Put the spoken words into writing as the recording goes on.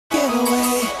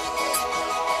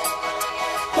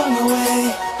run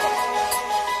away,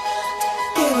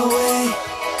 get away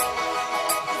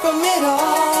from it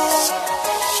all.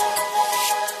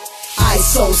 Eyes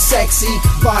so sexy,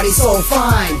 body so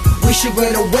fine, we should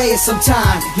run away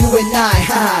sometime, you and I,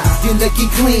 haha. You're looking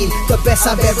clean, the best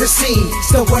I've ever seen.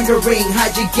 Still wondering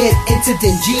how'd you get into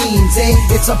them jeans, eh?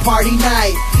 It's a party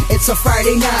night, it's a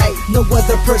Friday night. No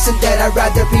other person that I'd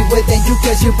rather be with than you,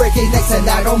 cause you're breaking necks and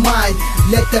I don't mind.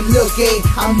 Let them look, eh?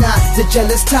 I'm not the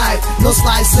jealous type. No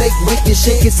slide, slick, wicked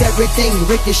shake, it's everything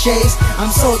ricochets.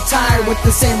 I'm so tired with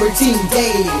the same routine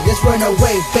daily. Let's run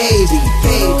away, baby,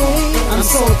 baby. I'm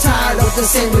so tired of the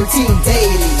same routine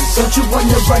daily. Don't you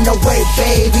wanna run away,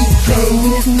 baby? Come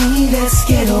with me, let's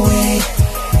get away.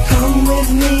 Come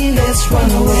with me, let's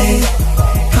run away.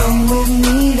 Come with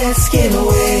me, let's get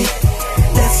away.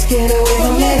 Let's get away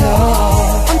from it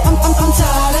all. I'm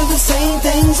tired of the same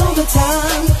things all the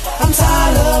time. I'm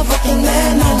tired of working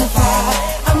that 9 to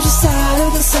 5. I'm just tired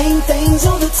of the same things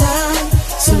all the time.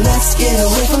 So let's get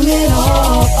away from it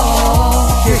all.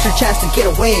 Here's your chance to get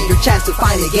away, your chance to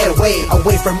finally get away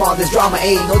from all this drama,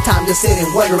 ain't no time to sit and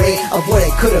wonder, of what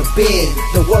it could have been.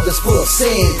 The world is full of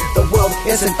sin, the world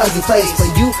is an ugly place, but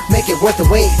you make it worth the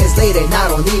wait. It's late and I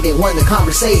don't even want to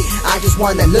conversate. I just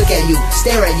wanna look at you,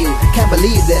 stare at you. Can't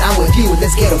believe that I'm with you.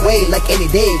 Let's get away like any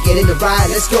day, get in the ride,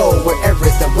 let's go wherever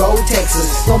the road takes us.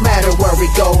 No matter where we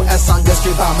go, as long as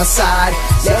you're by my side.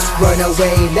 Let's run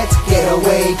away, let's get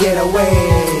away, get away.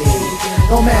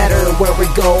 No matter where we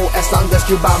go, as long as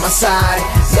you're by my side.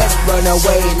 Let's run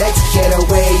away, let's get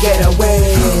away, get away.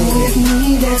 Come with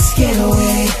me, let's get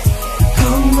away.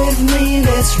 Come with me,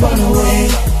 let's run away.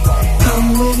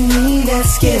 Come with me,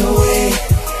 let's get away.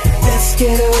 Let's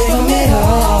get away from it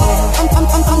all.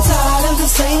 I'm tired of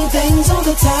the same things all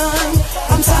the time.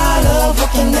 I'm tired of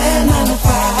working that 9 to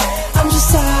 5. I'm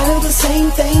just tired of the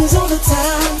same things all the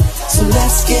time. So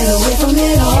let's get away from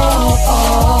it all.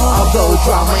 Although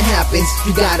drama happens,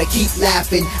 you gotta keep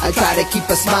laughing. I try to keep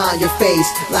a smile on your face,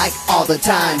 like all the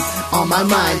time. On my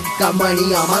mind, got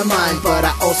money on my mind, but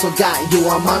I also got you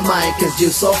on my mind, cause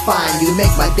you're so fine. You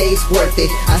make my days worth it.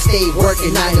 I stay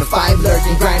working 9 to 5,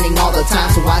 lurking, grinding all the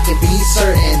time, so I can be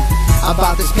certain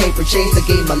about this paper chase. The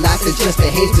game of life is just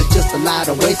a haze. There's just a lot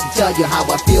of ways to tell you how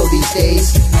I feel these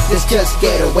days. Let's just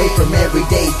get away from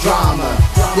everyday drama.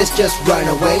 Let's just run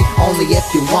away, only if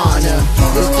you wanna.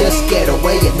 Let's just get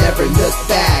away and never look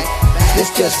back.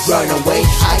 Let's just run away,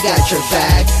 I got your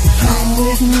back. Come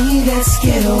with me, let's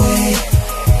get away.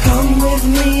 Come with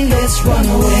me, let's run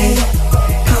away.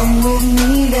 Come with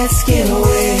me, let's get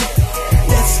away.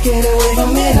 Let's get away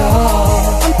from it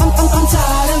all. I'm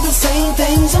tired of the same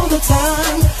things all the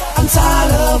time. I'm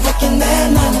tired of working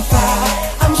that 9 to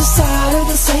 5. I'm just tired of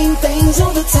the same things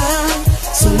all the time.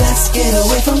 So let's get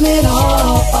away from it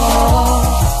all.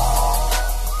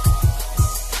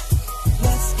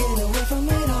 Let's get away from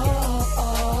it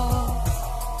all.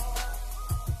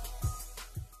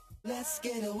 Let's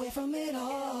get away from it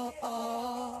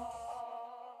all.